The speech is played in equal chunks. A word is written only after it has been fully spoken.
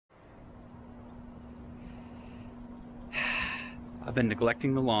I've been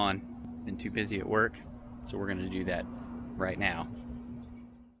neglecting the lawn, been too busy at work, so we're gonna do that right now.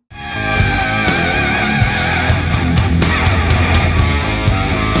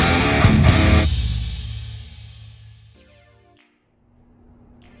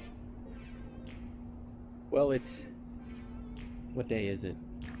 Well, what day is it?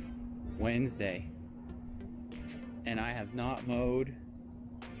 Wednesday. And I have not mowed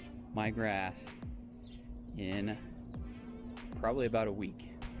my grass in probably about a week.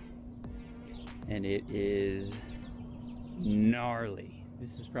 And it is gnarly.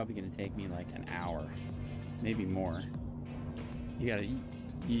 This is probably gonna take me like an hour, maybe more.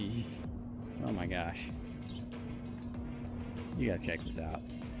 Oh my gosh. You gotta check this out.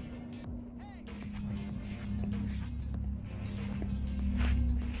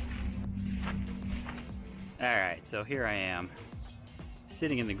 Alright, so here I am,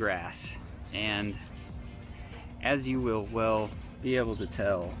 sitting in the grass, and as you will well be able to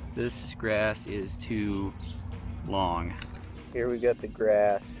tell, this grass is too long. Here we got the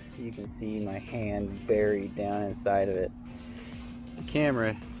grass. You can see my hand buried down inside of it. The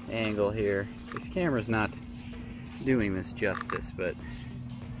camera angle here, this camera's not doing this justice, but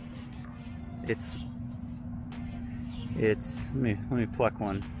let me pluck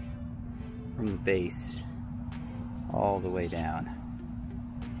one from the base all the way down.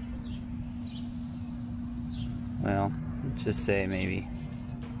 Well, let's just say maybe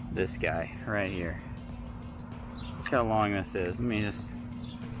this guy right here. Look how long this is. Let me just...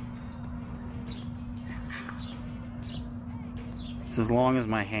 It's as long as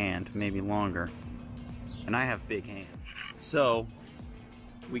my hand, maybe longer. And I have big hands. So,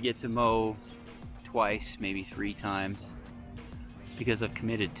 we get to mow twice, maybe 3 times. Because I've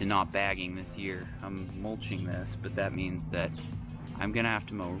committed to not bagging this year. I'm mulching this, but that means that I'm gonna have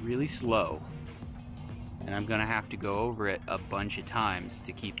to mow really slow, and I'm gonna have to go over it a bunch of times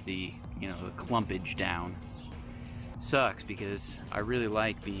to keep the, the clumpage down. Sucks because I really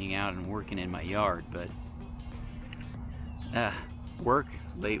like being out and working in my yard, but work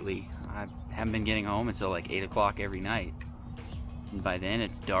lately, I haven't been getting home until like 8 o'clock every night, and by then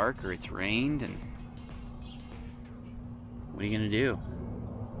it's dark or it's rained, and what are you gonna do?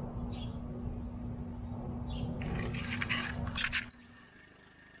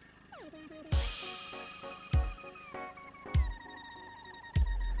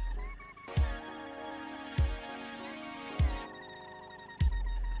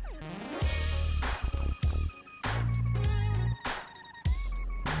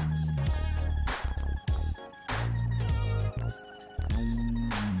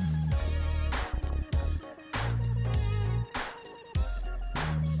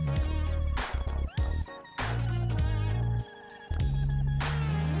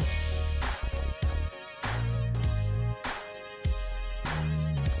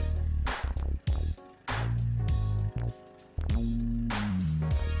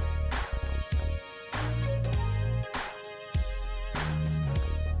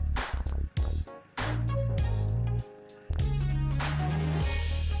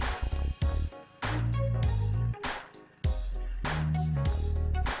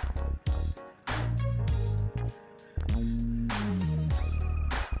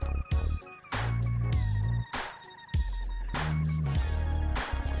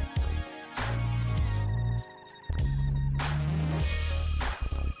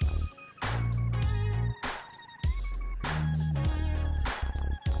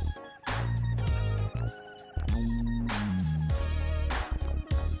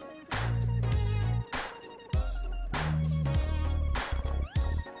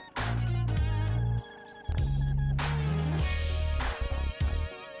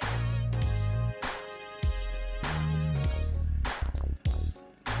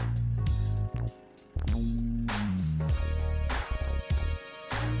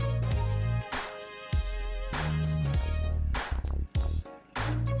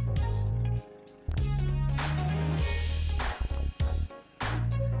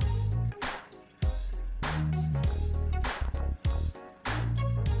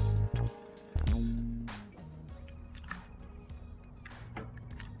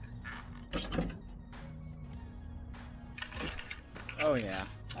 Oh yeah,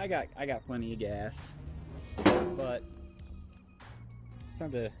 I got plenty of gas, but it's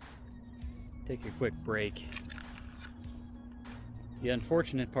time to take a quick break. The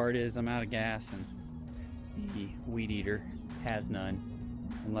unfortunate part is I'm out of gas and the weed eater has none,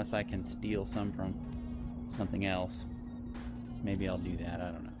 unless I can steal some from something else. Maybe I'll do that,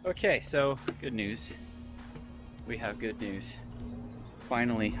 I don't know. Okay, so good news. We have good news.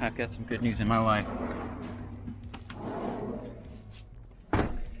 Finally, I've got some good news in my life.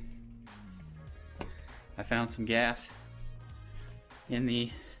 found some gas in the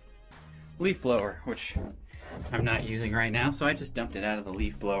leaf blower, which I'm not using right now, so I just dumped it out of the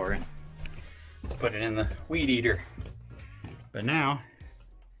leaf blower and put it in the weed eater. But now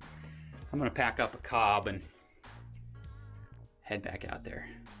I'm gonna pack up a cob and head back out there.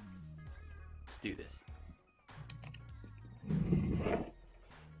 Let's do this.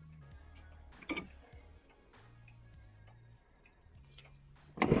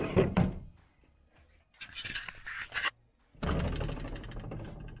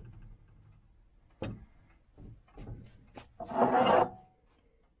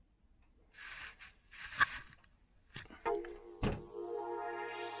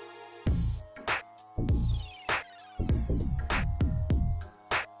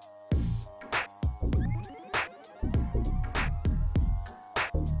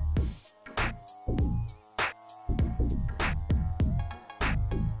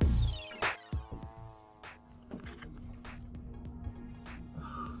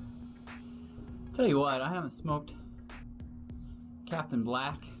 Tell you what, I haven't smoked Captain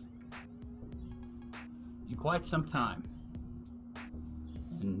Black in quite some time.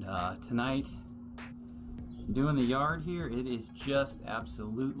 And tonight, doing the yard here, it is just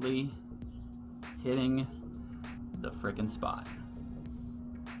absolutely hitting the frickin' spot.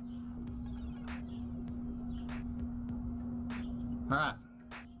 Alright,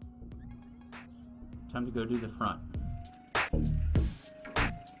 time to go do the front.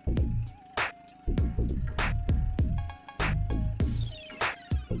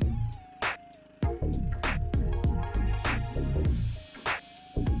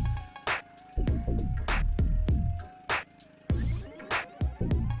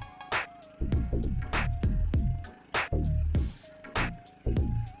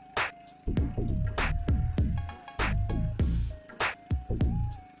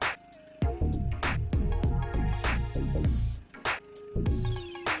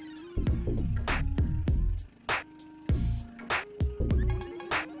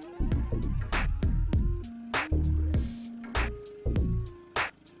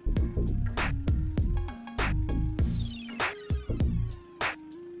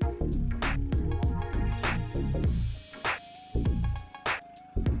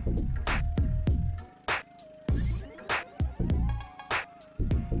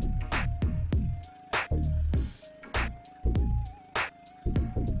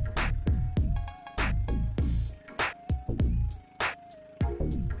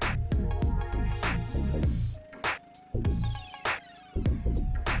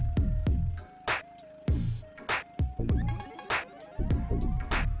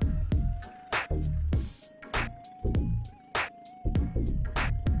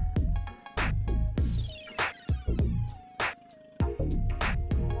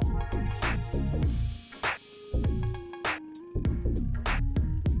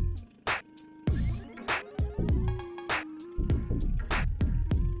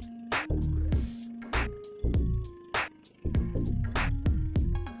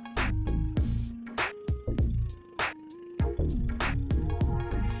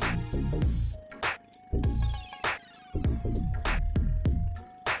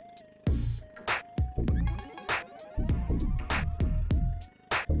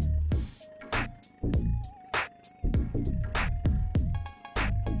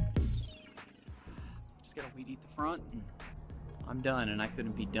 Just gotta weed eat the front and I'm done, and I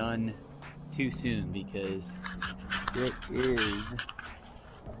couldn't be done too soon because it is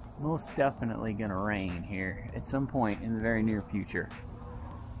most definitely gonna rain here at some point in the very near future.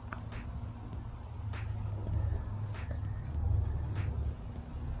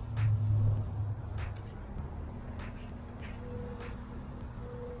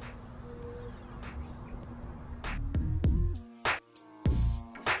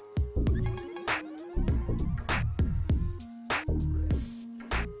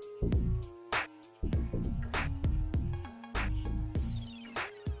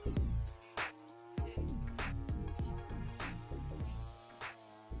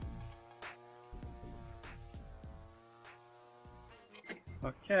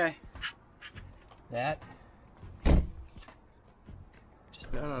 Okay, that just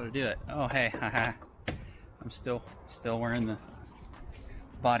about ought to do it. Oh hey, haha, I'm still wearing the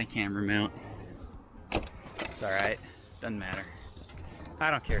body camera mount. It's all right, doesn't matter.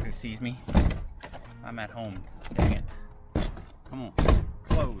 I don't care who sees me. I'm at home. Dang it! Come on,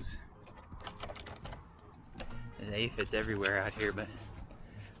 close. There's aphids everywhere out here, but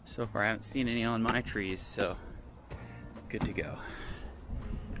so far I haven't seen any on my trees, so good to go.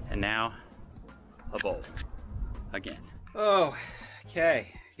 And now, a bowl again. Oh,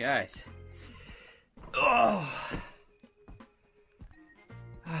 okay, guys. Oh.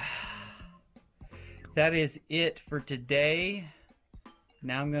 That is it for today.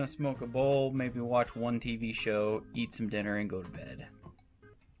 Now I'm gonna smoke a bowl, maybe watch one TV show, eat some dinner, and go to bed.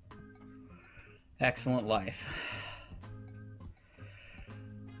 Excellent life.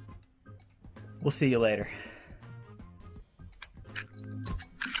 We'll see you later.